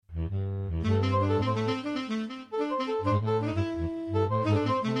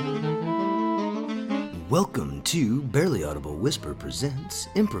Welcome to Barely Audible Whisper presents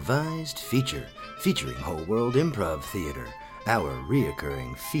Improvised Feature, featuring Whole World Improv Theater, our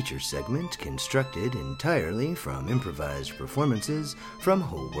reoccurring feature segment constructed entirely from improvised performances from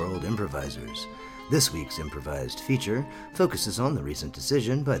Whole World improvisers. This week's improvised feature focuses on the recent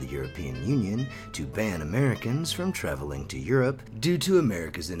decision by the European Union to ban Americans from traveling to Europe due to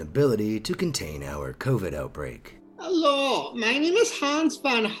America's inability to contain our COVID outbreak. Hello, my name is Hans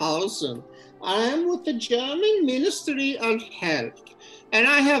van Hausen. I am with the German Ministry of Health, and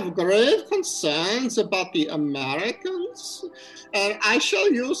I have grave concerns about the Americans, and I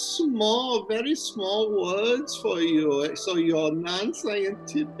shall use small, very small words for you, so your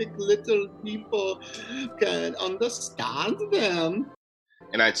non-scientific little people can understand them.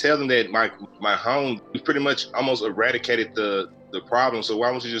 And I tell them that my home, we pretty much almost eradicated the problem, so why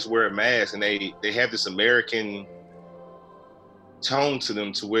don't you just wear a mask? And they have this American tone to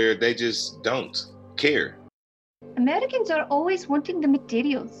them to where they just don't care. Americans are always wanting the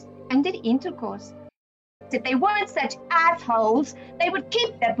materials and the intercourse. If they weren't such assholes, they would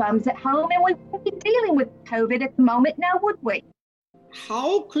keep their bums at home and we wouldn't be dealing with COVID at the moment now, would we?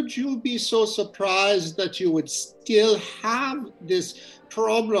 How could you be so surprised that you would still have this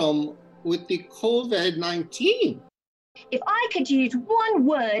problem with the COVID-19? If I could use one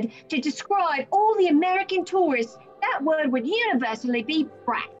word to describe all the American tourists, that word would universally be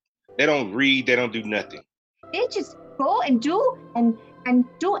brat. They don't read, they don't do nothing. They just go and do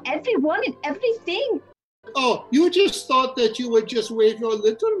everyone and everything. Oh, you just thought that you would just wave your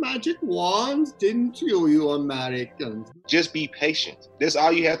little magic wands, didn't you, you Americans? Just be patient. That's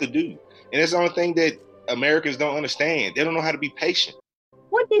all you have to do. And that's the only thing that Americans don't understand. They don't know how to be patient.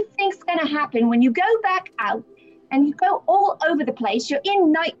 What do you think's going to happen when you go back out and you go all over the place? You're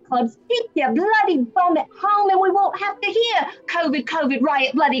in nightclubs, keep your bloody bum at home, and we won't have to hear COVID,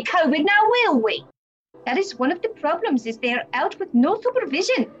 riot, bloody COVID, now will we? That is one of the problems, is they're out with no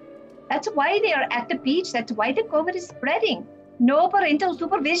supervision. That's why they are at the beach. That's why the COVID is spreading. No parental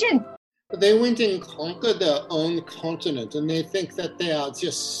supervision. They went and conquered their own continent, and they think that they are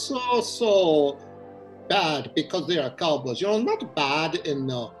just so bad because they are cowboys. You know, not bad in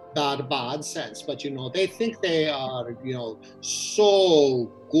the bad sense, but, you know, they think they are, you know, so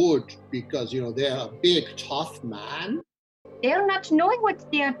good because, you know, they're a big, tough man. They're not knowing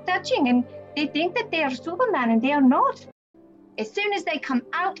what they are touching, and they think that they are Superman, and they are not. As soon as they come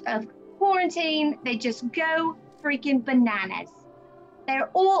out of quarantine, they just go freaking bananas. They're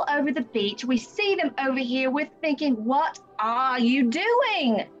all over the beach. We see them over here. We're thinking, what are you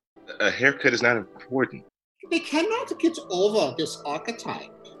doing? A haircut is not important. They cannot get over this archetype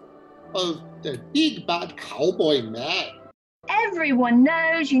of the big, bad cowboy man. Everyone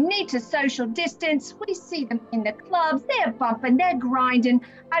knows you need to social distance. We see them in the clubs. They're bumping, they're grinding.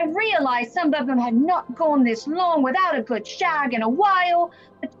 I realize some of them have not gone this long without a good shag in a while,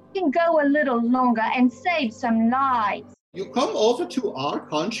 but you can go a little longer and save some lives. You come over to our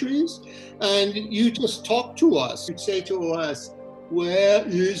countries and you just talk to us. You say to us, "Where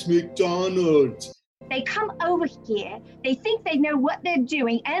is McDonald's?" They come over here, they think they know what they're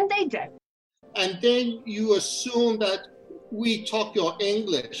doing, and they don't. And then you assume that we talk your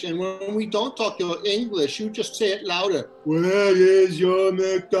English, and when we don't talk your English, you just say it louder. "Where is your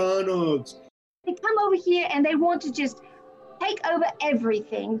McDonald's?" They come over here and they want to just take over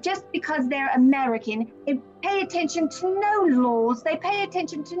everything just because they're American. They pay attention to no laws. They pay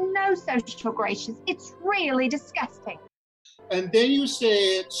attention to no social graces. It's really disgusting. And then you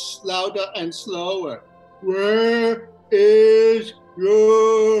say it louder and slower. "Where is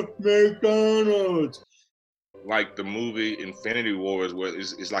your McDonald's?" Like the movie Infinity Wars, where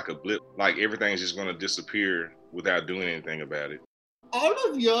it's like a blip, like everything's just going to disappear without doing anything about it. All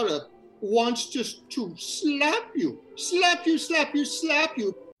of Europe wants just to slap you.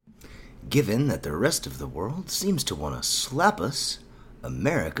 Given that the rest of the world seems to want to slap us,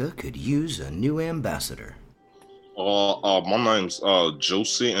 America could use a new ambassador. My name's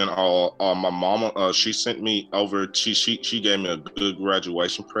Josie, and my mama, she sent me over. She gave me a good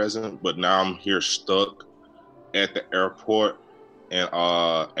graduation present, but now I'm here stuck at the airport in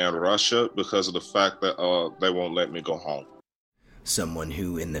Russia because of the fact that they won't let me go home. Someone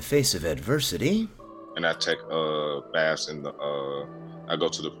who, in the face of adversity, and I take baths in the I go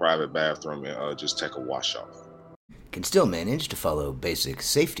to the private bathroom and just take a wash off, can still manage to follow basic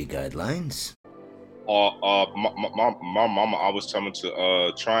safety guidelines. My mama always told me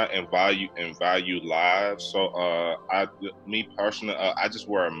to try and value lives. So me personally, I just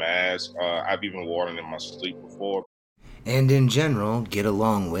wear a mask. I've even worn it in my sleep before. And in general, get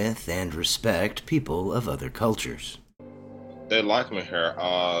along with and respect people of other cultures. They like me here.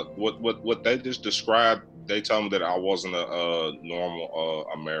 What they just described, they told me that I wasn't a normal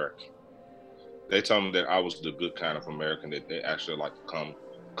American. They told me that I was the good kind of American that they actually like to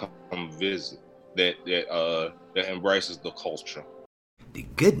come visit, that embraces the culture. The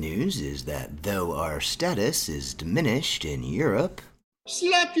good news is that though our status is diminished in Europe,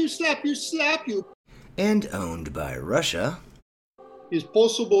 slap you, slap you, slap you, and owned by Russia, it's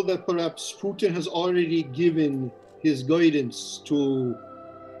possible that perhaps Putin has already given his guidance to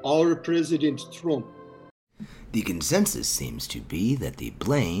our President Trump. The consensus seems to be that the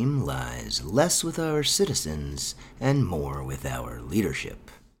blame lies less with our citizens and more with our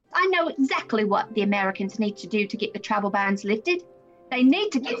leadership. I know exactly what the Americans need to do to get the travel bans lifted. They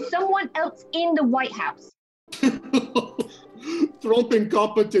need to get someone else in the White House. Trump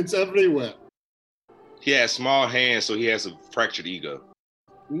incompetence everywhere. He has small hands, so he has a fractured ego.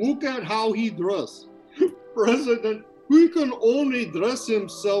 Look at how he dressed. President, he can only dress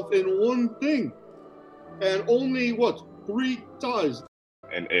himself in one thing. And only, 3 ties?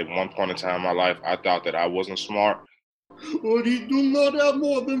 And at one point in time in my life, I thought that I wasn't smart. But he do not have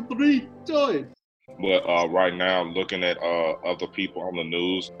more than 3 ties. But right now, looking at other people on the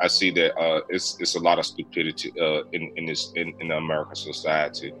news, I see that it's a lot of stupidity in the American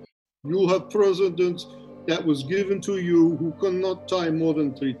society. You have presidents that was given to you who cannot tie more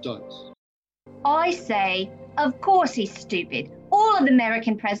than 3 ties. I say, of course he's stupid. All of the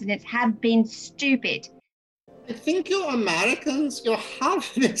American presidents have been stupid. I think you Americans, you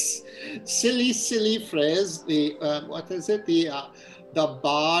have this silly phrase, the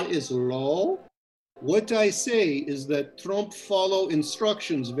bar is low. What I say is that Trump follow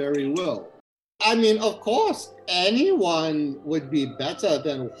instructions very well. I mean, of course, anyone would be better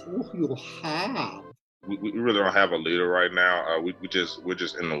than who you have. We really don't have a leader right now. We're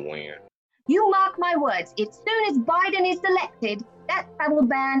just in the wind. You mark my words, as soon as Biden is elected, that travel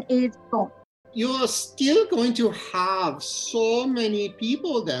ban is gone. You're still going to have so many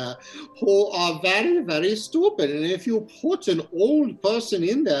people there who are very, very stupid. And if you put an old person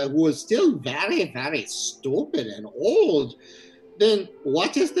in there who is still very, very stupid and old, then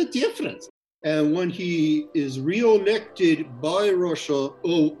what is the difference? And when he is re-elected by Russia,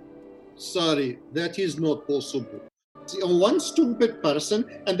 oh, sorry, that is not possible. See, one stupid person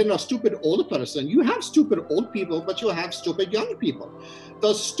and then a stupid old person. You have stupid old people, but you have stupid young people.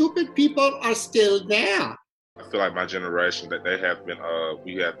 The stupid people are still there. I feel like my generation, that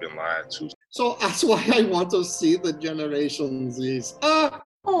we have been lied to. So that's why I want to see the Generation Z's.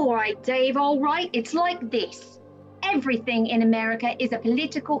 All right, Dave, all right. It's like this. Everything in America is a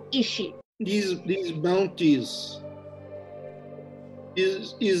political issue. These bounties.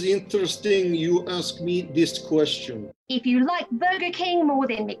 Is interesting you ask me this question. If you like Burger King more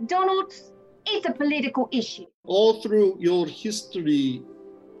than McDonald's, it's a political issue. All through your history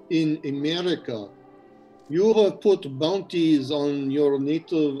in America, you have put bounties on your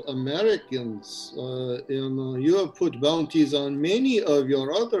Native Americans, and you have put bounties on many of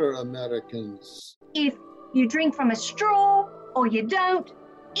your other Americans. If you drink from a straw or you don't,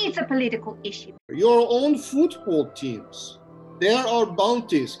 it's a political issue. Your own football teams. There are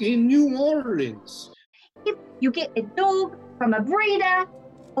bounties in New Orleans. If you get a dog from a breeder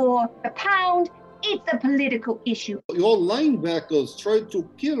or a pound, it's a political issue. Your linebackers try to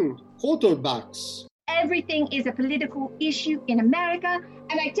kill quarterbacks. Everything is a political issue in America,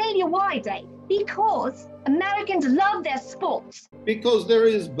 and I tell you why, Dave. Because Americans love their sports. Because there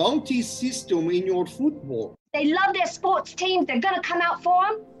is bounty system in your football. They love their sports teams. They're going to come out for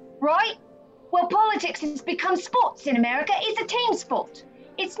them, right? Well, politics has become sports in America. It's a team sport.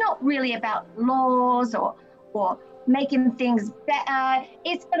 It's not really about laws or making things better.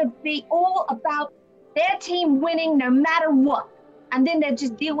 It's going to be all about their team winning no matter what. And then they'll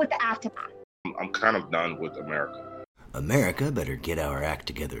just deal with the aftermath. I'm kind of done with America. America better get our act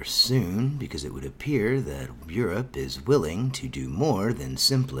together soon, because it would appear that Europe is willing to do more than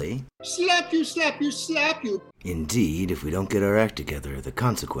simply slap you, slap you, slap you. Indeed, if we don't get our act together, the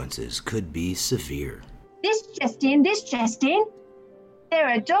consequences could be severe. This just in. There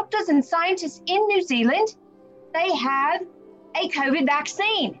are doctors and scientists in New Zealand. They have a COVID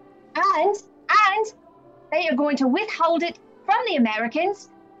vaccine, and they are going to withhold it from the Americans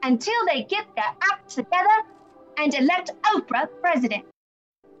until they get their act together and elect Oprah president.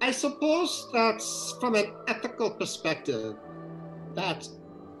 I suppose that's from an ethical perspective that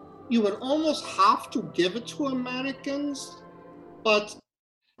you would almost have to give it to Americans, but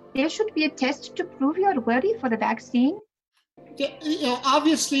there should be a test to prove you're worthy for the vaccine.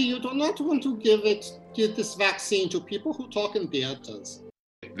 Obviously you do not want to give this vaccine to people who talk in theaters.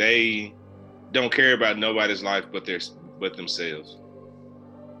 They don't care about nobody's life but but themselves.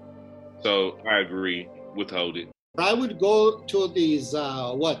 So I agree, withhold it. I would go to these,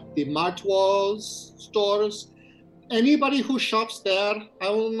 the Mart Walls stores. Anybody who shops there,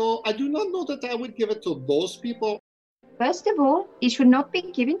 I do not know that I would give it to those people. First of all, it should not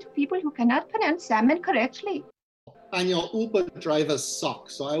be given to people who cannot pronounce salmon correctly. And your Uber drivers suck,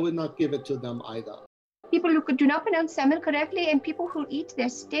 so I would not give it to them either. People who do not pronounce salmon correctly and people who eat their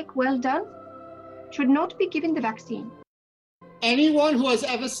steak well done should not be given the vaccine. Anyone who has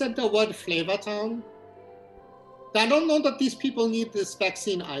ever said the word Flavortown, I don't know that these people need this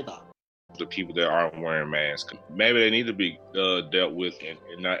vaccine either. The people that aren't wearing masks, maybe they need to be dealt with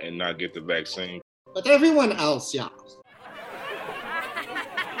and not get the vaccine. But everyone else, yeah.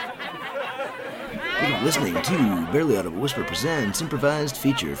 You're listening to Barely Audible Whisper Presents improvised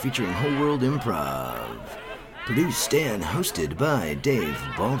feature featuring Whole World Improv. Produced and hosted by Dave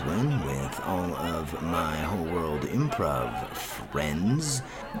Baldwin with all of my Whole World Improv friends,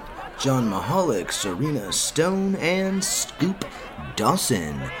 John Mahalik, Serena Stone, and Scoop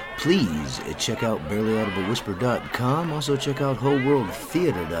Dawson. Please check out barelyaudiblewhisper.com. Also check out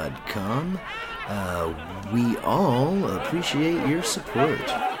wholeworldtheater.com. We all appreciate your support.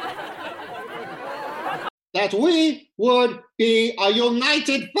 That we would be a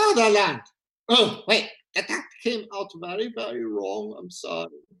united fatherland. Oh, wait, that came out very, very wrong. I'm sorry.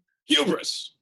 Hubris.